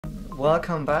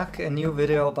Welcome back, a new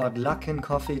video about Luckin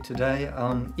Coffee today.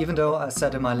 Even though I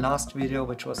said in my last video,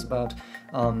 which was about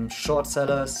short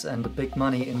sellers and the big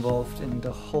money involved in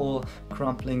the whole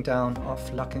crumpling down of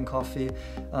Luckin Coffee,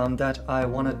 that I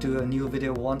want to do a new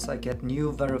video once I get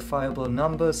new verifiable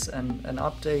numbers and an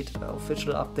update,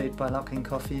 official update by Luckin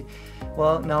Coffee.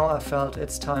 Well, now I felt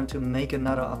it's time to make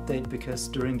another update because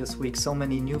during this week so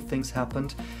many new things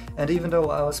happened, and even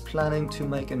though I was planning to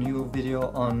make a new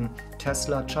video on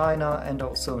Tesla China and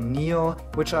also NIO,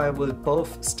 which I will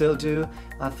both still do,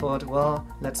 I thought, well,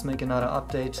 let's make another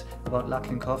update about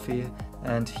Luckin Coffee,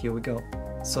 and here we go.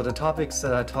 So the topics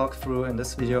that I talk through in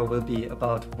this video will be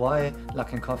about why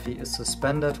Luckin Coffee is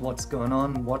suspended, what's going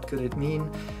on, what could it mean,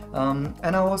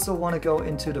 and I also want to go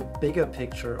into the bigger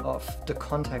picture of the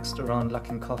context around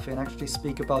Luckin Coffee and actually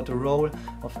speak about the role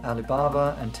of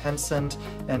Alibaba and Tencent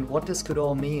and what this could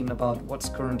all mean about what's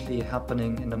currently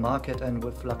happening in the market and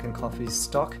with Luckin Coffee's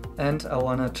stock. And I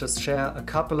want to just share a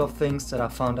couple of things that I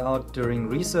found out during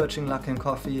researching Luckin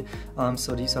Coffee.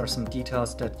 So these are some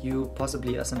details that you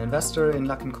possibly as an investor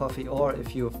in Luckin Coffee, or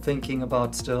if you're thinking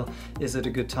about still, is it a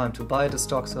good time to buy the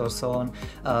stocks or so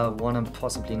on, want to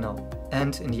possibly know.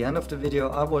 And in the end of the video,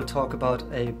 I will talk about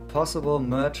a possible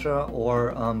merger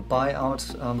or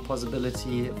buyout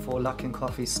possibility for Luckin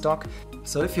Coffee stock.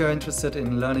 So if you're interested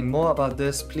in learning more about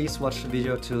this, please watch the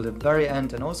video till the very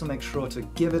end and also make sure to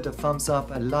give it a thumbs up,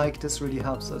 a like. This really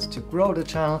helps us to grow the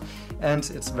channel and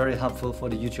it's very helpful for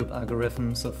the YouTube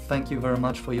algorithm. So thank you very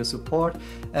much for your support.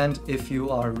 And if you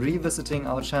are revisiting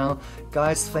our channel,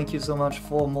 guys, thank you so much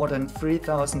for more than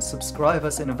 3,000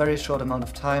 subscribers in a very short amount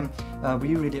of time.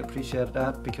 We really appreciate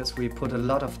that because we put a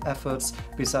lot of efforts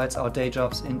besides our day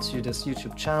jobs into this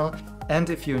YouTube channel. And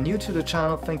if you're new to the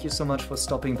channel, thank you so much for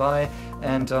stopping by.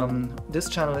 And this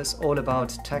channel is all about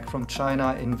tech from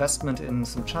China, investment in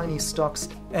some Chinese stocks,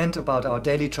 and about our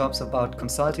daily jobs, about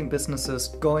consulting businesses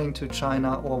going to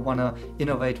China or want to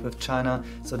innovate with China.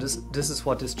 So this is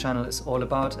what this channel is all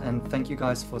about. And thank you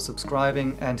guys for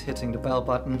subscribing and hitting the bell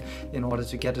button in order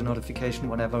to get a notification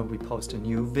whenever we post a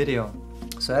new video.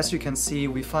 So as you can see,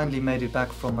 we finally made it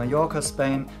back from Mallorca,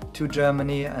 Spain to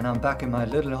Germany, and I'm back in my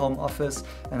little home office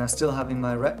and I'm still having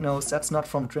my red nose. That's not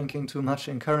from drinking too much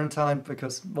in current time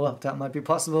because, well, that might be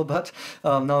possible, but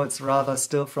no, it's rather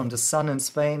still from the sun in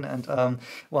Spain. And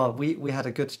well, we had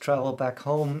a good travel back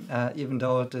home, even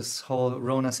though this whole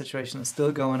Rona situation is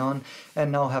still going on,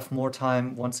 and now have more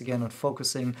time once again on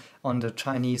focusing on the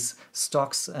Chinese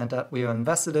stocks and that we are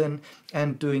invested in,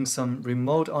 and doing some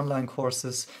remote online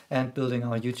courses and building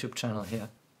our YouTube channel here.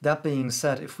 That being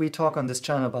said, if we talk on this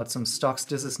channel about some stocks,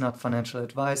 this is not financial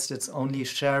advice. It's only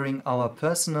sharing our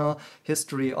personal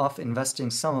history of investing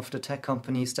some of the tech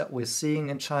companies that we're seeing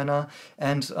in China.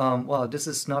 And well, this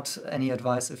is not any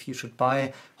advice if you should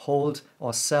buy, hold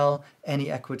or sell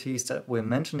any equities that we're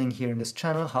mentioning here in this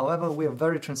channel. However, we are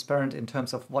very transparent in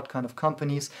terms of what kind of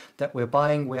companies that we're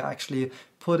buying. We're actually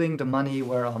putting the money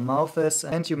where our mouth is.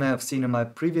 And you may have seen in my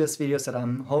previous videos that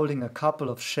I'm holding a couple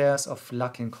of shares of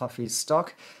Luckin Coffee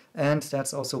stock. And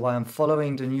that's also why I'm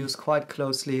following the news quite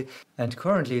closely. And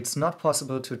currently it's not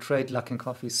possible to trade Luckin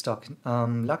Coffee stock.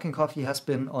 Luckin Coffee has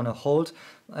been on a hold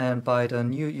and by the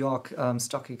New York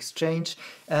Stock Exchange,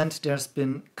 and there's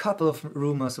been a couple of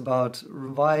rumors about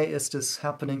why is this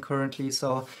happening currently,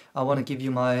 so I want to give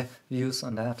you my views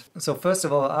on that. So first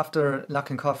of all, after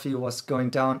Luckin Coffee was going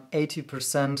down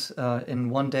 80% in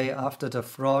one day after the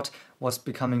fraud was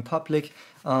becoming public,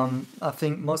 I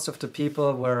think most of the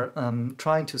people were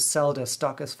trying to sell their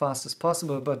stock as fast as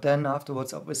possible, but then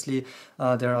afterwards obviously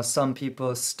there are some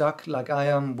people stuck like I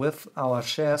am with our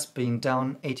shares being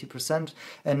down 80%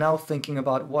 and now thinking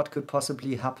about what could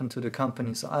possibly happen to the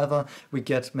company. So either we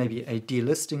get maybe a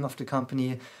delisting of the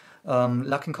company,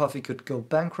 Luckin Coffee could go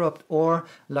bankrupt, or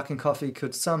Luckin Coffee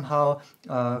could somehow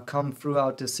come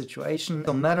throughout this situation.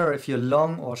 No matter if you're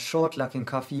long or short Luckin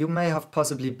Coffee, you may have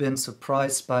possibly been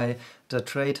surprised by the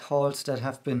trade halts that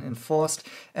have been enforced.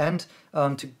 And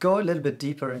to go a little bit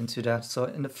deeper into that, so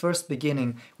in the first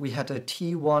beginning we had a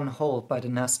T1 hold by the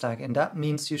Nasdaq, and that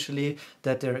means usually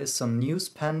that there is some news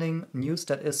pending, news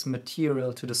that is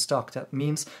material to the stock. That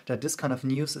means that this kind of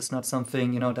news is not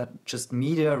something, you know, that just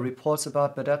media reports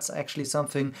about, but that's actually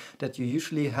something that you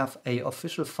usually have a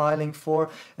official filing for,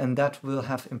 and that will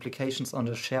have implications on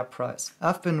the share price.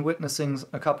 I've been witnessing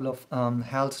a couple of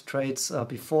Halt trades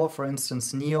before. For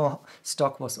instance, NIO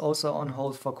stock was also on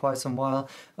hold for quite some while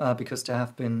because there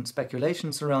have been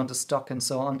speculations around the stock and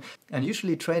so on. And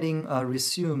usually trading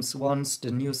resumes once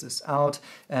the news is out.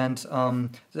 And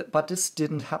but this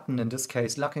didn't happen in this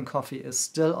case. Luckin Coffee is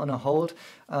still on a hold.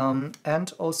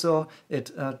 And also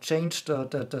it changed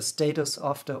the status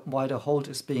of why the hold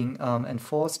is being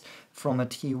enforced from a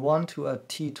T1 to a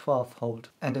T12 hold.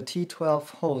 And a T12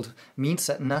 hold means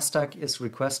that Nasdaq is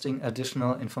requesting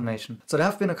additional information. So there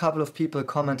have been a couple of people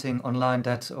commenting online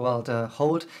that, well, the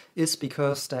hold is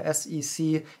because the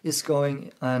SEC is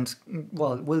going and,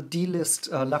 well, will delist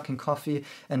Luckin Coffee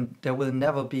and there will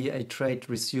never be a trade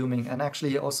resuming. And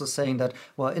actually also saying that,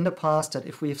 well, in the past, that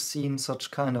if we've seen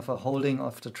such kind of a holding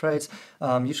of the trades,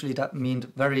 usually that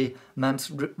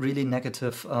meant really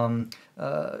negative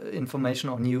information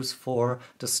or news for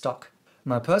the stock.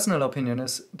 My personal opinion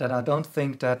is that I don't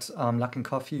think that Luckin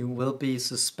Coffee will be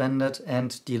suspended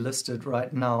and delisted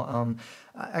right now.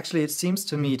 Actually, it seems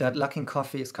to me that Luckin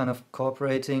Coffee is kind of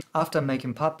cooperating after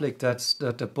making public that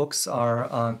the books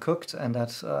are cooked and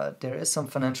that there is some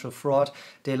financial fraud.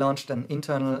 They launched an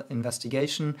internal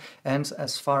investigation, and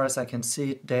as far as I can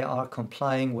see, they are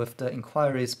complying with the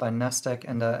inquiries by Nasdaq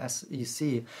and the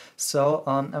SEC. So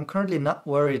I'm currently not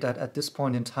worried that at this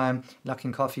point in time,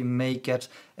 Luckin Coffee may get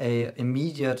an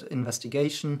immediate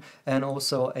investigation and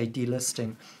also a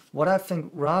delisting. What I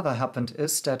think rather happened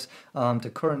is that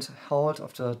the current halt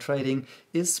of the trading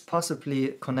is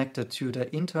possibly connected to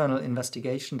the internal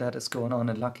investigation that is going on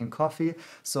in Luckin Coffee.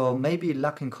 So maybe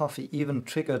Luckin Coffee even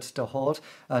triggered the halt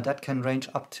that can range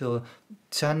up till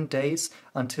 10 days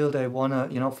until they want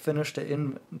to, finish the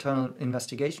internal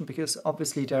investigation, because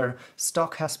obviously their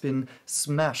stock has been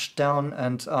smashed down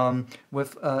and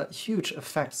with huge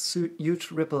effects,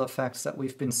 huge ripple effects that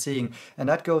we've been seeing. And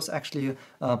that goes actually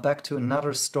back to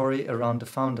another story around the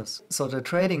founders. So the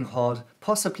trading halt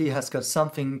possibly has got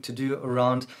something to do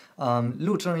around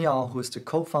Lu Zhengyao, who is the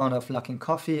co-founder of Luckin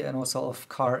Coffee and also of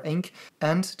Car Inc.,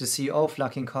 and the CEO of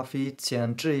Luckin Coffee,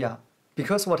 Qian Zhiya.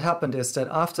 Because what happened is that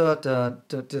after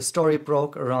the story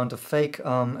broke around the fake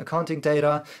accounting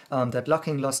data, that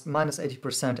Luckin lost minus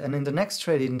 80%, and in the next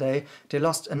trading day, they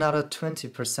lost another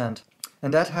 20%.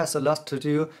 And that has a lot to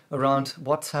do around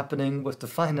what's happening with the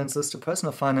finances, the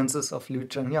personal finances of Lu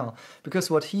Zhengyao. Because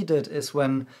what he did is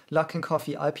when Luckin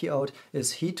Coffee IPO'd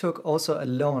is he took also a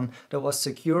loan that was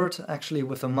secured actually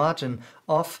with a margin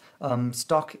of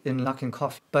stock in Luckin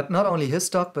Coffee. But not only his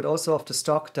stock, but also of the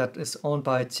stock that is owned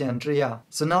by Qian Zhiya.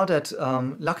 So now that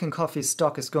Luckin Coffee's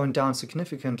stock is going down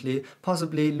significantly,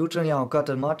 possibly Lu Zhengyao got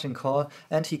a margin call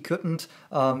and he couldn't,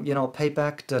 pay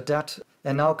back the debt,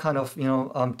 and now kind of,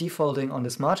 defaulting on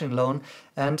this margin loan.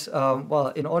 And,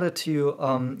 in order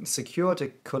to secure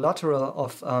the collateral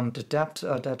of the debt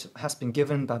that has been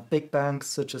given by big banks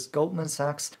such as Goldman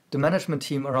Sachs, the management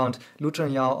team around Lu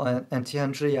Zhengyao and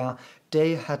Qian Zhiya,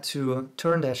 they had to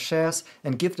turn their shares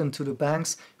and give them to the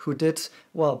banks who did,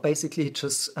 basically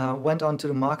just went onto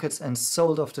the markets and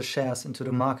sold off the shares into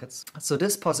the markets. So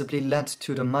this possibly led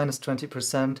to the minus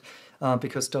 20%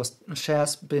 because those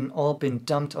shares all been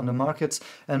dumped on the markets,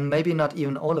 and maybe not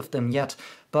even all of them yet.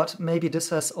 But maybe this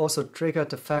has also triggered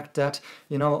the fact that,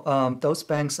 those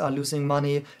banks are losing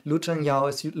money, Lu Zhengyao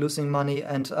is losing money,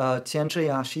 and Qian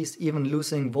Zhiya, she's even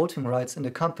losing voting rights in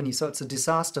the company. So it's a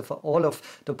disaster for all of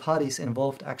the parties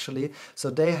involved, actually. So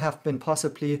they have been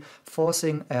possibly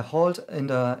forcing a halt in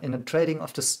the trading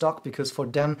of the stock, because for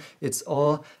them it's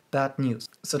all bad news.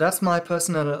 So that's my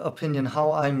personal opinion,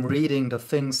 how I'm reading the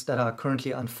things that are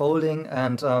currently unfolding.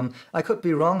 And I could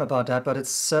be wrong about that, but it's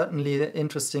certainly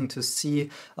interesting to see,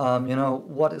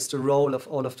 what is the role of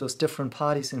all of those different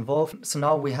parties involved. So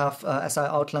now we have, as I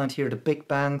outlined here, the big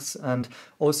banks and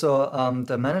also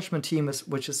the management team,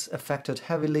 which is affected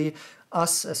heavily.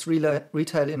 Us as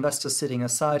retail investors sitting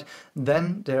aside.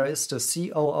 Then there is the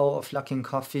COO of Luckin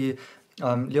Coffee,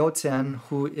 Liu Jian,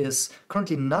 who is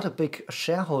currently not a big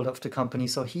shareholder of the company,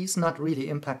 so he's not really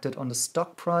impacted on the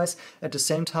stock price. At the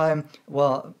same time,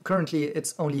 currently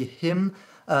it's only him,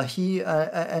 he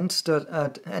and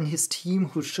his team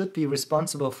who should be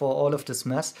responsible for all of this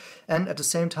mess. And at the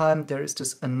same time, there is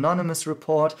this anonymous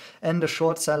report and the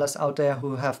short sellers out there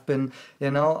who have been,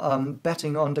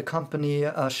 betting on the company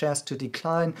shares to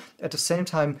decline. At the same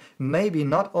time, maybe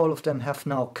not all of them have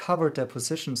now covered their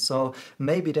positions, so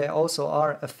maybe they also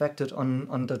are affected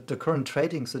on the current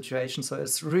trading situation. So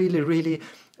it's really, really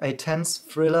a tense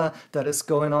thriller that is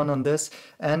going on this.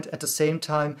 And at the same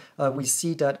time, we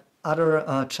see that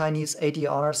other Chinese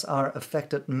ADRs are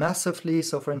affected massively.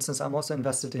 So for instance, I'm also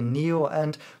invested in NIO,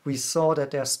 and we saw that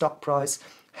their stock price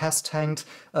has tanked.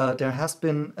 There has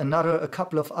been a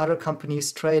couple of other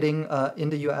companies trading in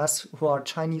the US who are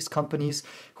Chinese companies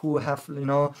who have,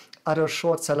 other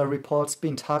short seller reports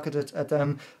being targeted at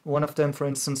them. One of them, for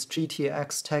instance,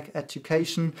 GTX Tech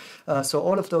Education. So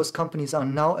all of those companies are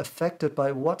now affected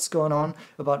by what's going on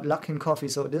about Luckin Coffee.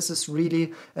 So this is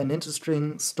really an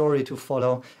interesting story to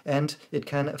follow, and it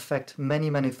can affect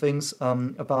many, many things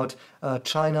about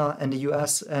China and the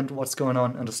US and what's going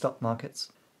on in the stock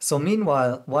markets. So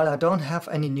meanwhile, while I don't have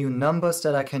any new numbers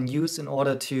that I can use in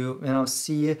order to,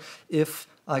 see if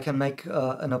I can make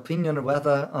an opinion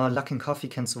whether Luckin Coffee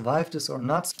can survive this or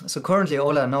not. So currently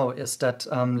all I know is that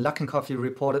Luckin Coffee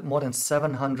reported more than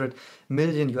 $700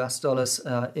 million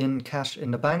in cash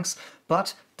in the banks,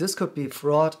 but this could be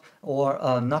fraud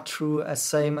or not true, as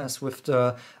same as with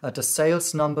the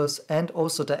sales numbers and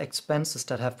also the expenses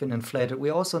that have been inflated. We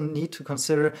also need to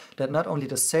consider that not only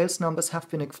the sales numbers have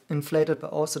been inflated,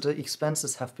 but also the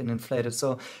expenses have been inflated.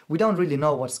 So we don't really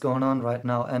know what's going on right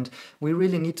now, and we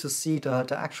really need to see the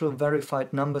actual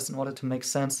verified numbers in order to make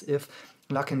sense if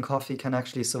Luckin Coffee can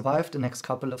actually survive the next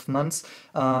couple of months.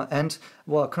 And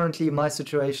well, currently my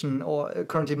situation, or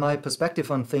currently my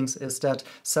perspective on things, is that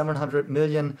 $700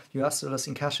 million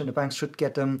in cash in the bank should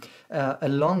get them a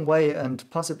long way, and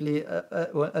possibly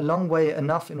a long way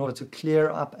enough in order to clear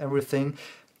up everything.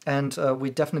 And we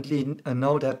definitely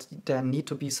know that there need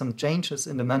to be some changes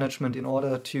in the management in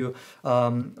order to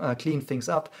clean things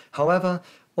up. However,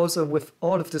 also with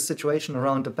all of the situation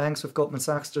around the banks, with Goldman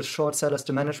Sachs, the short sellers,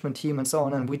 the management team, and so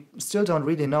on, and we still don't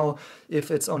really know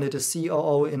if it's only the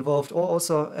COO involved or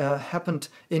also happened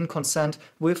in consent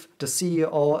with the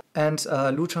CEO and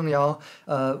Lu Zhengyao.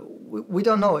 We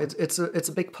don't know. It's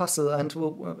a big puzzle,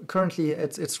 and currently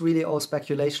it's really all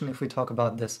speculation if we talk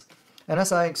about this. And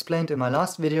as I explained in my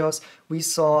last videos, we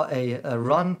saw a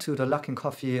run to the Luckin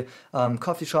Coffee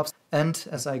coffee shops. And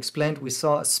as I explained, we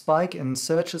saw a spike in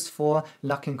searches for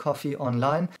Luckin Coffee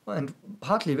online. And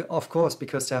partly, of course,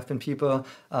 because there have been people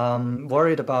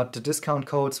worried about the discount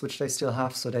codes, which they still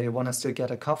have, so they want to still get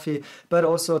a coffee. But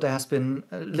also there has been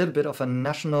a little bit of a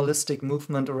nationalistic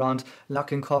movement around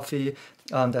Luckin Coffee.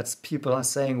 That's people are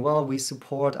saying, well, we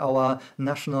support our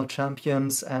national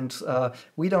champions, and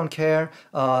we don't care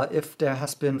if there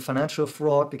has been financial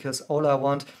fraud, because all I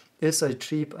want is a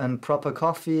cheap and proper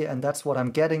coffee, and that's what I'm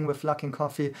getting with Luckin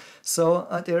Coffee. So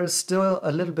there is still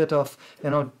a little bit of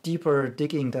deeper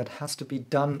digging that has to be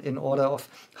done in order of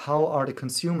how are the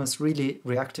consumers really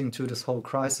reacting to this whole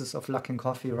crisis of Luckin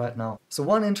Coffee right now. So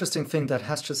one interesting thing that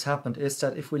has just happened is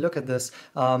that if we look at this,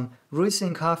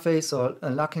 Luckin Cafes or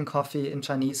Luckin Coffee in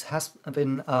Chinese has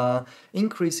been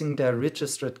increasing their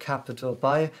registered capital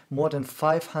by more than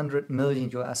 $500 million.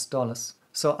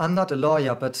 So I'm not a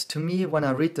lawyer, but to me, when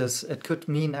I read this, it could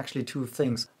mean actually two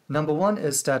things. Number one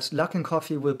is that Luckin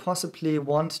Coffee will possibly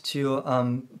want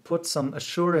to put some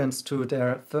assurance to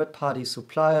their third-party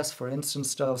suppliers, for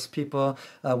instance, those people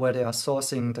where they are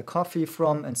sourcing the coffee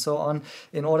from and so on,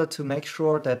 in order to make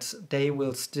sure that they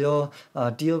will still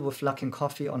deal with Luckin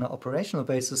Coffee on an operational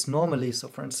basis normally. So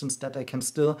for instance, that they can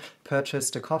still purchase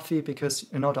the coffee because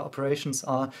the operations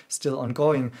are still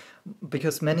ongoing.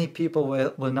 Because many people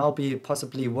will now be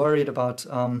possibly worried about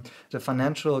the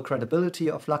financial credibility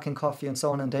of Luckin Coffee and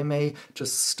so on, and they may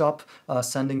just stop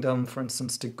sending them, for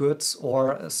instance, the goods,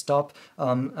 or stop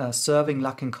serving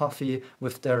Luckin Coffee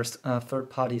with their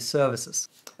third-party services.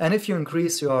 And if you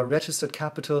increase your registered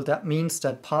capital, that means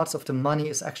that parts of the money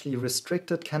is actually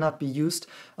restricted, cannot be used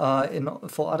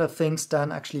for other things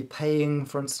than actually paying,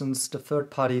 for instance, the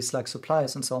third parties like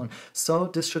suppliers and so on. So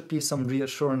this should be some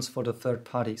reassurance for the third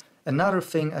parties. Another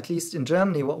thing, at least in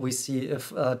Germany, what we see if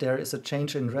there is a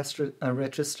change in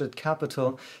registered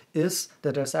capital is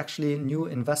that there's actually new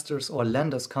investors or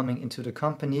lenders coming into the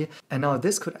company. And now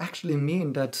this could actually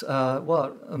mean that,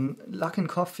 Luckin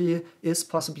Coffee is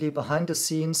possibly behind the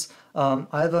scenes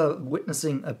either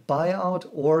witnessing a buyout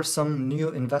or some new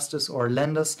investors or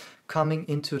lenders coming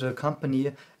into the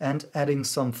company and adding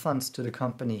some funds to the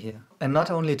company here. And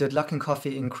not only did Luckin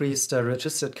Coffee increase their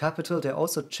registered capital, they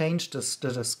also changed the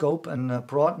scope and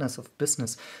broadness of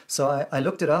business. So I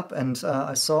looked it up, and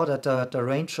I saw that the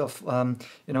range of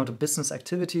the business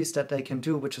activities that they can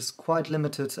do, which is quite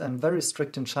limited and very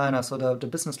strict in China. So the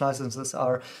business licenses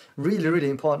are really, really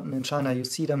important in China. You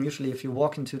see them usually if you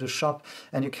walk into the shop,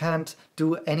 and you can't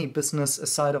do any business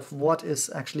aside of what is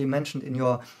actually mentioned in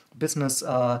your business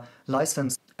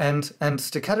license. And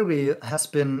the category has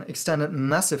been extended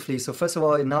massively. So first of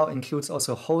all, it now includes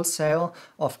also wholesale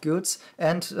of goods,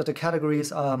 and the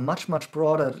categories are much, much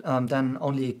broader than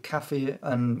only coffee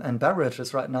and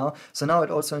beverages right now. So now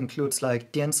it also includes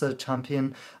like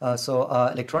Tencent-backed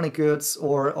electronic goods,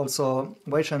 or also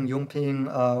Weisheng Yongping,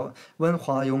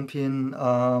 Wenhua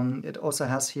Yongping. It also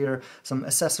has here some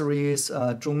accessories,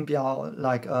 Zhongbiao,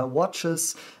 like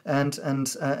watches and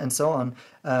so on.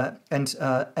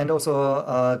 And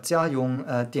also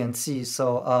Jiayong Dianxi,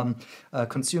 so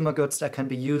consumer goods that can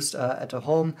be used at a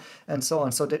home and so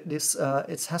on. So this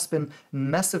it has been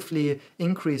massively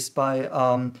increased by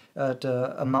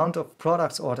the amount of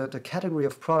products, or the category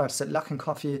of products that Luckin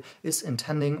Coffee is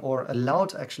intending or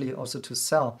allowed actually also to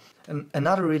sell. And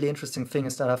another really interesting thing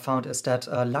is that I found is that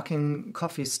Luckin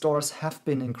Coffee stores have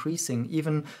been increasing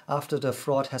even after the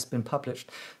fraud has been published.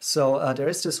 So there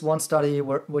is this one study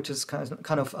which is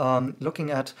kind of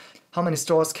looking at how many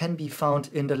stores can be found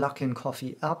in the Luckin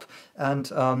Coffee app. And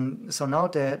so now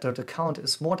the count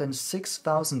is more than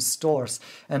 6,000 stores,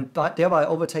 and thereby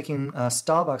overtaking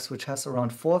Starbucks, which has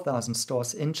around 4,000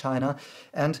 stores in China.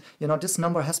 And, you know, this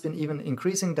number has been even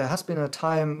increasing. There has been a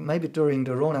time, maybe during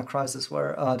the Rona crisis,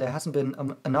 where there hasn't been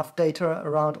enough data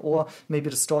around, or maybe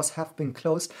the stores have been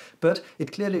closed. But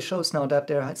it clearly shows now that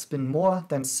there has been more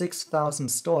than 6,000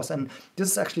 stores. And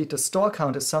this is actually, the store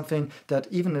count is something that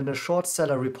even in the short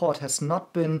seller report has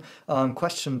not been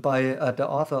questioned by the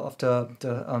author of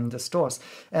the stores.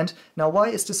 And now, why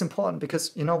is this important?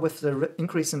 Because, you know, with the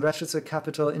increase in registered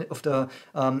capital of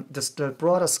the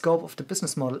broader scope of the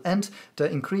business model, and the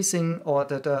increasing or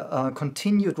the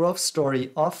continued growth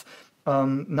story of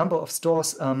number of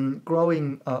stores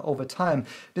growing over time,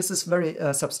 this is very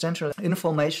substantial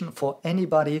information for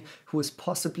anybody who is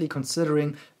possibly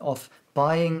considering of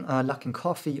buying Luckin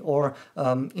Coffee or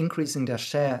increasing their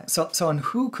share. So on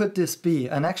who could this be?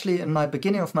 And actually, in my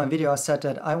beginning of my video, I said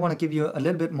that I want to give you a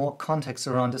little bit more context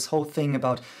around this whole thing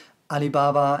about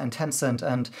Alibaba and Tencent.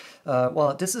 And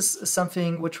well, this is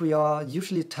something which we are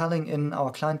usually telling in our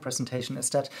client presentation, is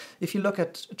that if you look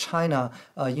at China,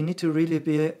 you need to really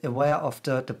be aware of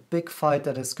the big fight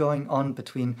that is going on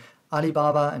between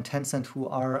Alibaba and Tencent, who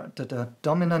are the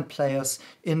dominant players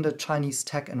in the Chinese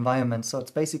tech environment. So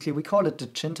it's basically, we call it the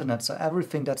Chinternet. So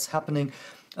everything that's happening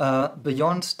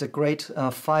beyond the great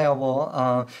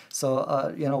firewall,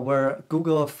 you know, where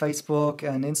Google, Facebook,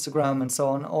 and Instagram and so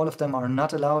on, all of them are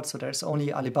not allowed. So there's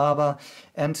only Alibaba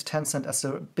and Tencent as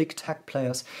the big tech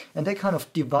players, and they kind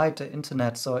of divide the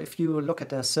internet. So if you look at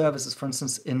their services, for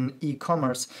instance, in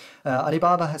e-commerce,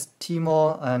 Alibaba has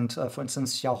Tmall and, for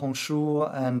instance,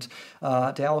 Xiaohongshu, and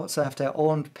they also have their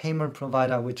own payment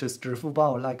provider, which is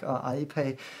Zhifubao, like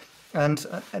Alipay. And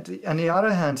on the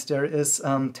other hand, there is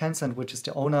Tencent, which is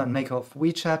the owner and maker of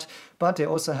WeChat, but they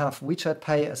also have WeChat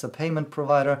Pay as a payment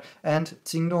provider, and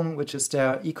Jingdong, which is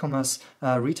their e-commerce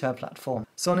retail platform.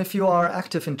 So if you are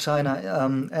active in China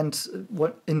and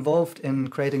involved in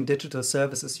creating digital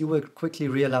services, you will quickly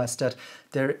realize that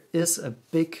there is a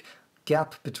big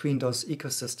gap between those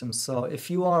ecosystems. So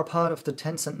if you are part of the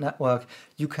Tencent network,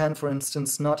 you can, for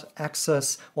instance, not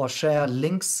access or share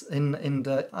links in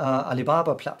the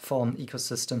Alibaba platform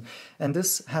ecosystem. And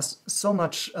this has so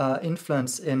much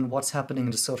influence in what's happening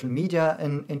in the social media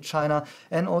in China,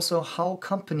 and also how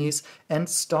companies and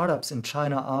startups in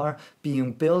China are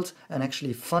being built and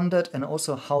actually funded, and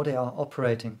also how they are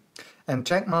operating. And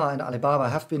Jack Ma and Alibaba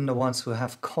have been the ones who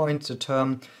have coined the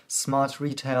term smart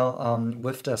retail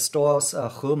with their stores,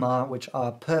 Hema, which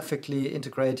are perfectly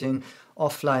integrating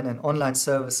offline and online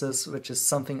services, which is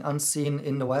something unseen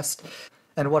in the West.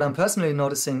 And what I'm personally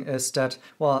noticing is that,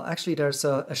 well, actually there's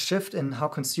a shift in how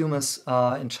consumers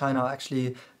in China are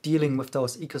actually dealing with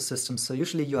those ecosystems. So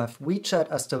usually you have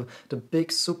WeChat as the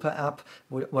big super app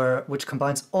which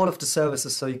combines all of the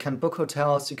services. So you can book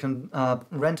hotels, you can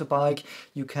rent a bike,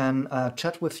 you can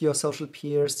chat with your social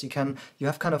peers, you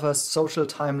have kind of a social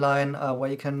timeline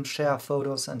where you can share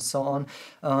photos and so on.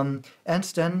 And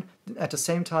then at the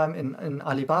same time in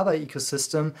Alibaba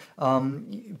ecosystem,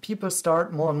 people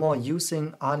start more and more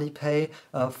using Alipay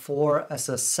as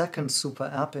a second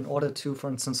super app in order to, for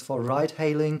instance, for ride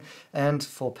hailing and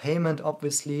for payment,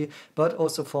 obviously, but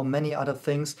also for many other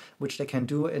things which they can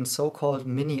do in so-called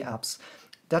mini apps.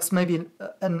 That's maybe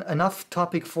enough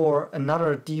topic for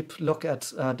another deep look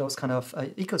at those kind of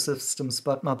ecosystems.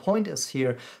 But my point is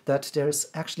here that there's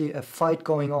actually a fight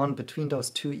going on between those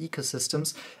two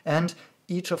ecosystems, and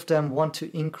each of them want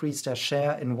to increase their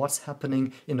share in what's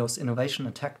happening in those innovation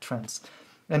and tech trends.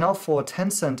 And now for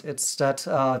Tencent, it's that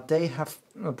they have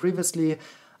previously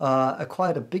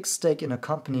acquired a big stake in a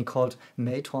company called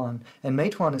Meituan. And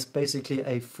Meituan is basically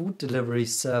a food delivery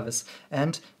service.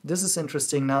 And this is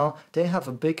interesting now. They have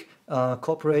a big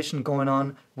cooperation going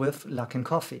on with Luckin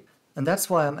Coffee. And that's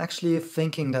why I'm actually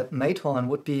thinking that Meituan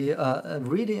would be a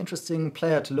really interesting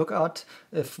player to look at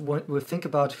if we think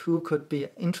about who could be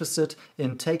interested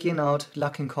in taking out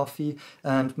Luckin Coffee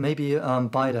and maybe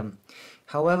buy them.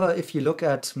 However, if you look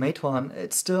at Meituan,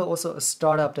 it's still also a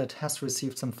startup that has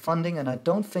received some funding, and I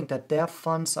don't think that their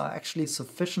funds are actually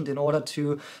sufficient in order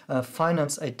to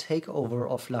finance a takeover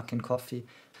of Luckin Coffee.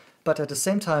 But at the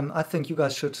same time, I think you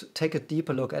guys should take a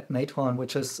deeper look at Meituan,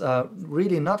 which is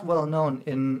really not well known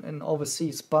in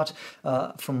overseas. But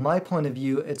from my point of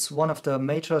view, it's one of the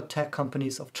major tech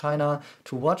companies of China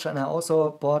to watch. And I also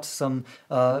bought some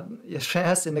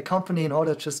shares in the company in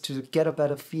order just to get a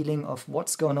better feeling of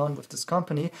what's going on with this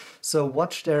company. So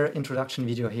watch their introduction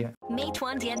video here.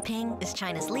 Meituan Dianping is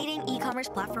China's leading e-commerce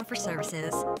platform for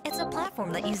services. It's a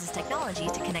platform that uses technology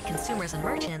to connect consumers and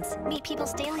merchants, meet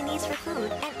people's daily needs for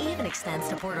food, and even extends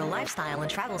to border lifestyle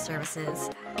and travel services.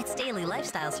 Its daily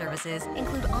lifestyle services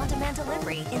include on-demand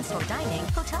delivery, in-store dining,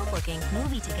 hotel booking,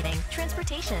 movie ticketing,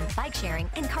 transportation, bike sharing,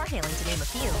 and car hailing, to name a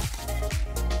few.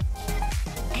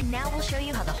 And now we'll show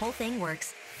you how the whole thing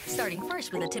works, starting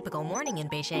first with a typical morning in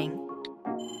Beijing.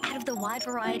 Out of the wide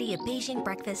variety of Beijing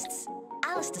breakfasts,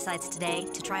 Alice decides today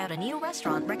to try out a new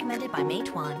restaurant recommended by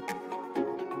Meituan.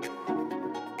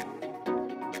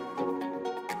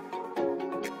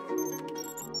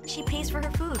 She pays for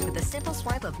her food with a simple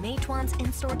swipe of Meituan's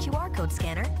in-store QR code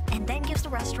scanner and then gives the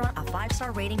restaurant a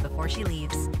 5-star rating before she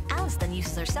leaves. Alice then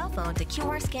uses her cell phone to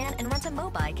QR scan and rents a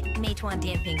mobike, Meituan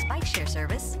Dianping's bike share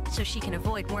service, so she can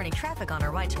avoid morning traffic on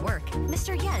her ride to work.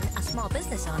 Mr. Yan, a small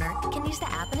business owner, can use the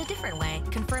app in a different way,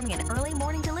 confirming an early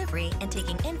morning delivery and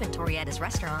taking inventory at his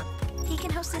restaurant. He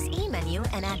can host his e-menu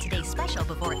and add today's special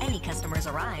before any customers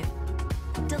arrive.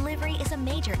 Delivery is a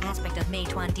major aspect of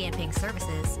Meituan Dianping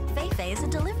services. Fei is a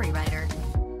delivery rider.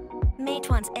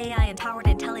 Meituan's AI-empowered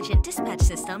intelligent dispatch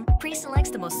system pre-selects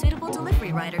the most suitable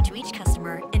delivery rider to each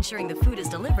customer, ensuring the food is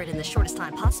delivered in the shortest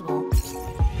time possible.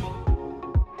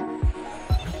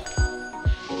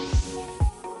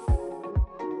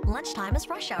 Lunchtime is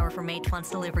rush hour for Meituan's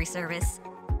delivery service.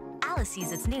 Alice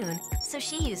sees it's noon, so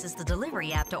she uses the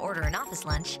delivery app to order an office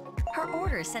lunch. Her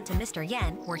order is sent to Mr.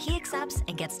 Yan, where he accepts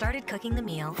and gets started cooking the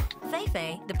meal.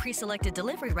 Fei, the pre-selected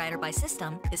delivery rider by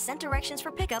system, is sent directions for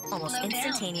pickup almost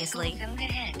instantaneously.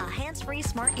 A hands-free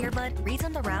smart earbud reads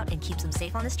him the route and keeps him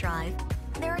safe on his drive.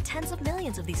 There are tens of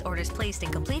millions of these orders placed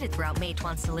and completed throughout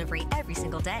Meituan's delivery every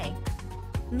single day.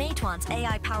 Meituan's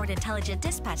AI-powered intelligent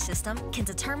dispatch system can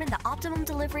determine the optimum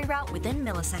delivery route within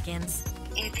milliseconds.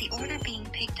 Is the order being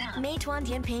picked up? Meituan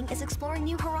Dianping is exploring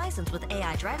new horizons with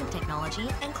AI driving technology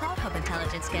and cloud hub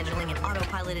intelligent scheduling and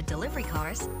autopiloted delivery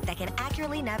cars that can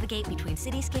accurately navigate between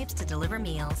cityscapes to deliver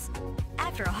meals.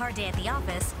 After a hard day at the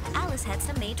office, Alice heads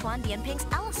to Meituan Dianping's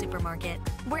Alice supermarket,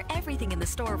 where everything in the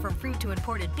store from fruit to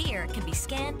imported beer can be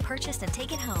scanned, purchased, and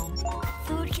taken home.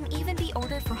 Food can even be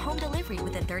ordered for home delivery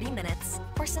within 30 minutes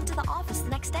or sent to the office the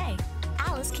next day.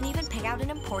 Alice can even pick out an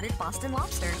imported Boston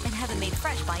lobster and have it made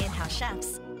fresh by in-house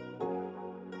chefs.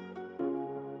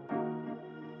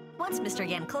 Once Mr.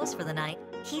 Yan closed for the night,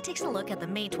 he takes a look at the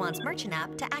Meituan's merchant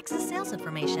app to access sales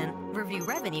information, review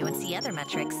revenue, and see other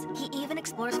metrics. He even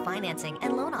explores financing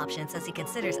and loan options as he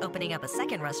considers opening up a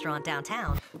second restaurant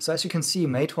downtown. So as you can see,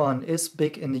 Meituan is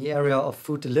big in the area of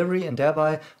food delivery and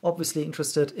thereby obviously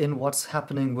interested in what's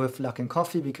happening with Luckin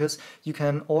Coffee, because you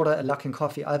can order a Luckin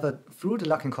Coffee either through the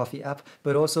Luckin Coffee app,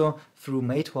 but also through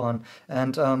Meituan.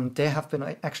 And they have been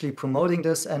actually promoting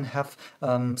this and have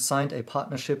signed a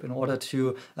partnership in order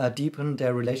to deepen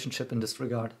their relationship in this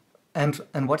regard.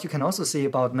 And what you can also see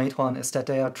about Meituan is that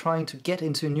they are trying to get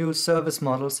into new service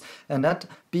models, and that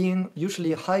being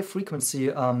usually high frequency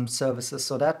services.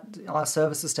 So that are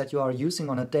services that you are using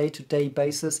on a day-to-day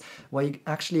basis, where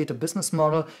actually the business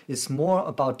model is more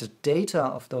about the data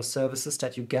of those services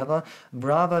that you gather,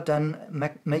 rather than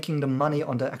making the money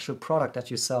on the actual product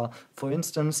that you sell. For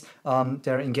instance,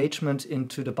 their engagement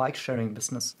into the bike sharing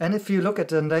business. And if you look at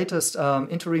the latest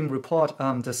interim report,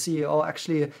 the CEO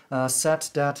actually said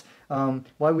that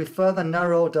while we further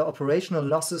narrow the operational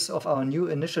losses of our new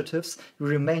initiatives, we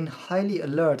remain highly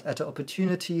alert at the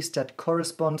opportunities that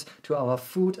correspond to our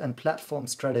food and platform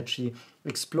strategy,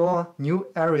 explore new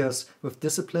areas with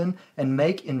discipline, and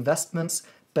make investments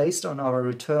based on our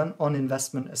return on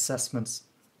investment assessments.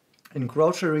 In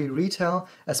grocery retail,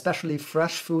 especially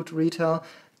fresh food retail,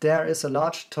 there is a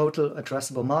large total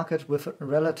addressable market with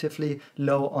relatively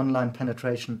low online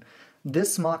penetration.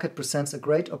 this market presents a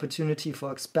great opportunity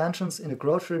for expansions in the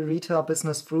grocery retail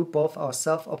business through both our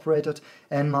self-operated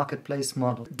and marketplace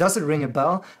model. Does it ring a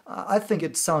bell? I think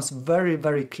it sounds very,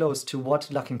 very close to what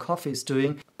Luckin Coffee is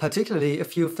doing, particularly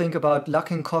if you think about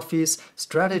Luckin Coffee's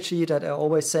strategy that they're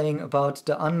always saying about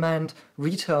the unmanned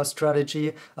retail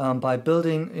strategy, by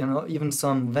building, even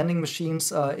some vending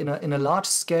machines in a large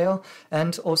scale,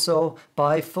 and also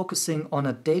by focusing on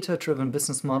a data-driven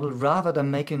business model rather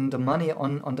than making the money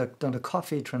on the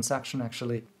coffee transaction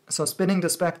actually. So spinning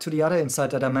this back to the other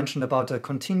insight that I mentioned about the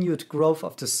continued growth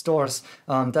of the stores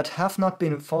that have not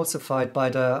been falsified by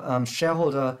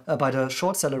the by the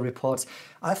short seller reports,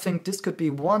 I think this could be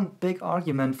one big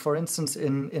argument, for instance,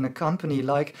 in a company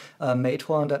like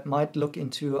Meituan that might look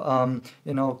into,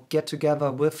 get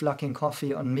together with Luckin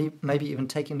Coffee and maybe even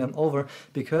taking them over,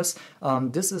 because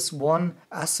this is one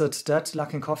asset that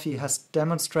Luckin Coffee has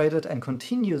demonstrated and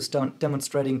continues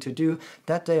demonstrating to do,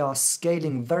 that they are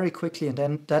scaling very quickly and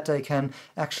then that they can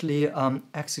actually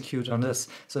execute on this.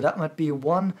 So that might be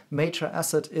one major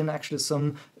asset in actually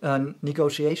some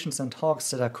negotiations and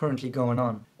talks that are currently going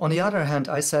on. On the other hand,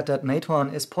 I said that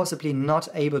Meituan is possibly not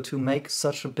able to make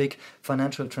such a big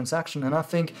financial transaction, and I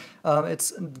think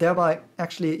it's thereby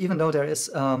actually, even though there is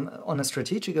on a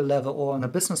strategical level or on a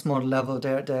business model level,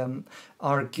 there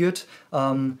are good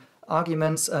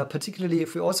arguments, particularly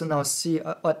if we also now see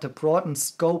at the broadened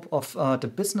scope of the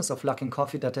business of Luckin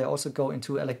Coffee, that they also go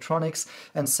into electronics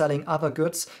and selling other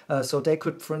goods. So they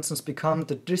could, for instance, become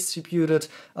the distributed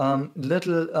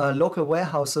little local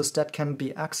warehouses that can be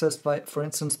accessed by, for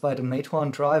instance, by the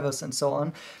Meituan drivers and so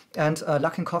on. And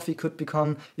Luckin Coffee could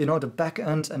become, the back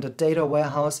end and the data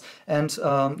warehouse and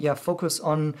focus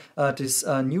on these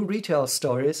new retail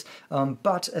stories.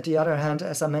 But at the other hand,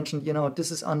 as I mentioned,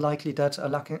 this is unlikely that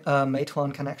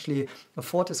Meituan can actually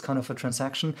afford this kind of a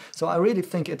transaction. So I really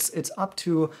think it's up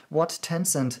to what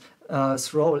Tencent's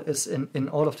role is in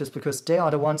all of this, because they are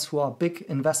the ones who are big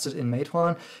invested in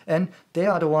Meituan, and they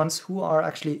are the ones who are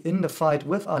actually in the fight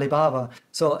with Alibaba.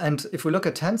 So, and if we look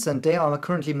at Tencent, they are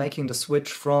currently making the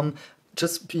switch from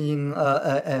just being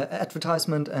an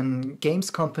advertisement and games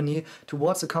company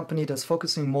towards a company that's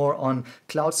focusing more on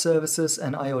cloud services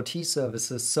and IoT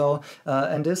services. So,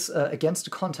 and this against the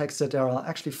context that they are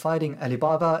actually fighting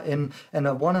Alibaba and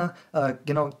I want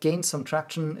to, gain some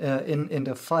traction in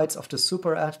the fights of the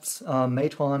super apps,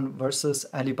 Meituan versus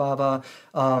Alibaba,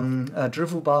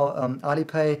 Zhifubao,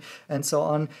 Alipay, and so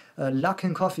on.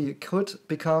 Luckin Coffee could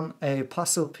become a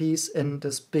puzzle piece in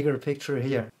this bigger picture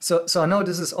here. So I know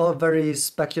this is all very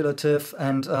speculative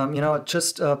and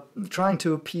just trying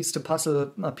to piece the puzzle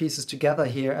pieces together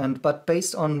here, but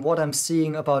based on what I'm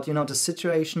seeing about the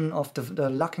situation of the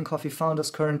Luckin Coffee founders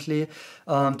currently,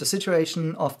 the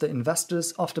situation of the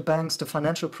investors, of the banks, the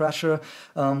financial pressure,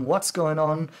 what's going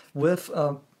on with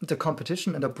the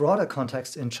competition in the broader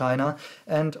context in China,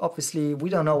 and obviously we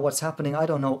don't know what's happening. I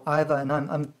don't know either, and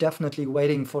I'm definitely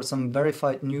waiting for some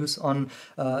verified news on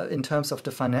in terms of the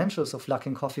financials of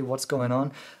Luckin Coffee, what's going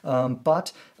on.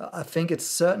 But I think it's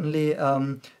certainly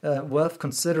worth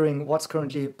considering what's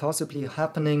currently possibly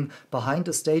happening behind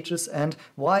the stages, and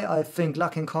why I think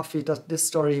Luckin Coffee, that this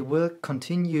story will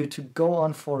continue to go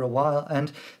on for a while,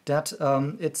 and that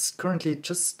it's currently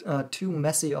just too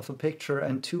messy of a picture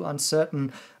and too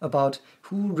uncertain about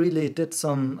who really did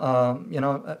some,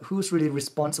 who's really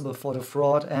responsible for the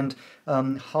fraud, and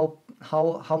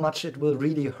how much it will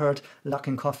really hurt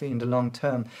Luckin Coffee in the long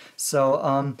term.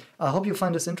 So I hope you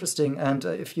find this interesting, and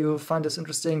if you find this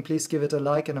interesting, please give it a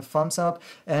like and a thumbs up,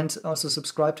 and also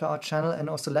subscribe to our channel, and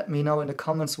also let me know in the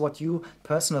comments what you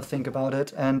personally think about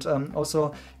it, and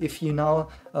also if you now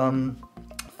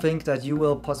think that you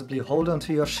will possibly hold on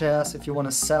to your shares, if you want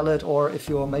to sell it, or if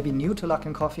you're maybe new to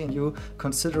Luckin Coffee and you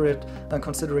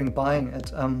considering buying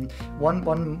it.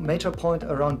 One major point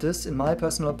around this, in my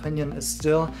personal opinion, is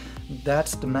still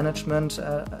that the management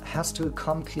has to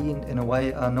come clean in a way,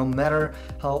 no matter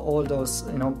how all those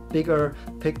bigger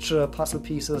picture puzzle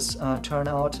pieces turn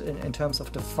out in terms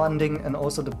of the funding, and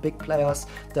also the big players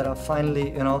that are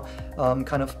finally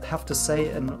kind of have to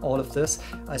say in all of this.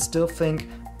 I still think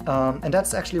and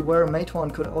that's actually where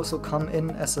Meituan could also come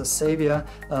in as a savior,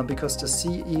 because the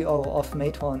CEO of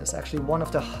Meituan is actually one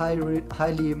of the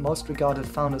highly most regarded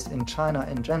founders in China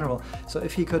in general. So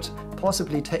if he could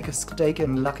possibly take a stake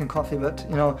in Luckin Coffee, but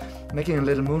making a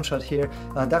little moonshot here,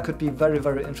 that could be very,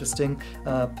 very interesting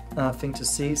thing to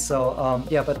see. So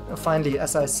yeah, but finally,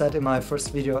 as I said in my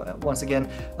first video, once again,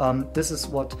 this is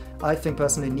what I think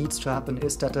personally needs to happen,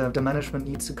 is that the management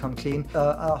needs to come clean.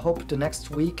 I hope the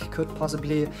next week could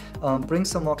possibly bring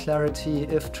some more clarity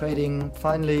if trading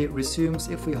finally resumes,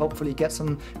 if we hopefully get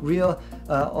some real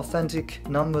authentic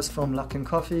numbers from Luckin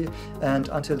Coffee. And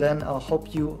until then, I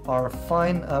hope you are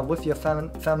fine with your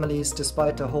families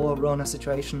despite the whole Rona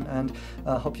situation, and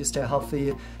hope you stay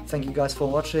healthy. Thank you guys for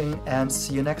watching, and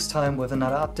see you next time with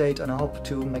another update, and I hope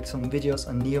to make some videos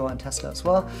on NIO and Tesla as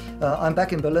well. I'm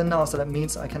back in Berlin now, so that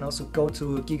means I can also go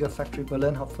to Gigafactory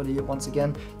Berlin, hopefully once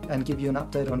again, and give you an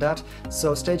update on that.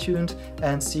 So stay tuned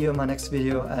and see you in my next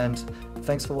video, and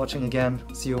thanks for watching again.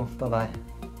 See you, bye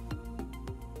bye.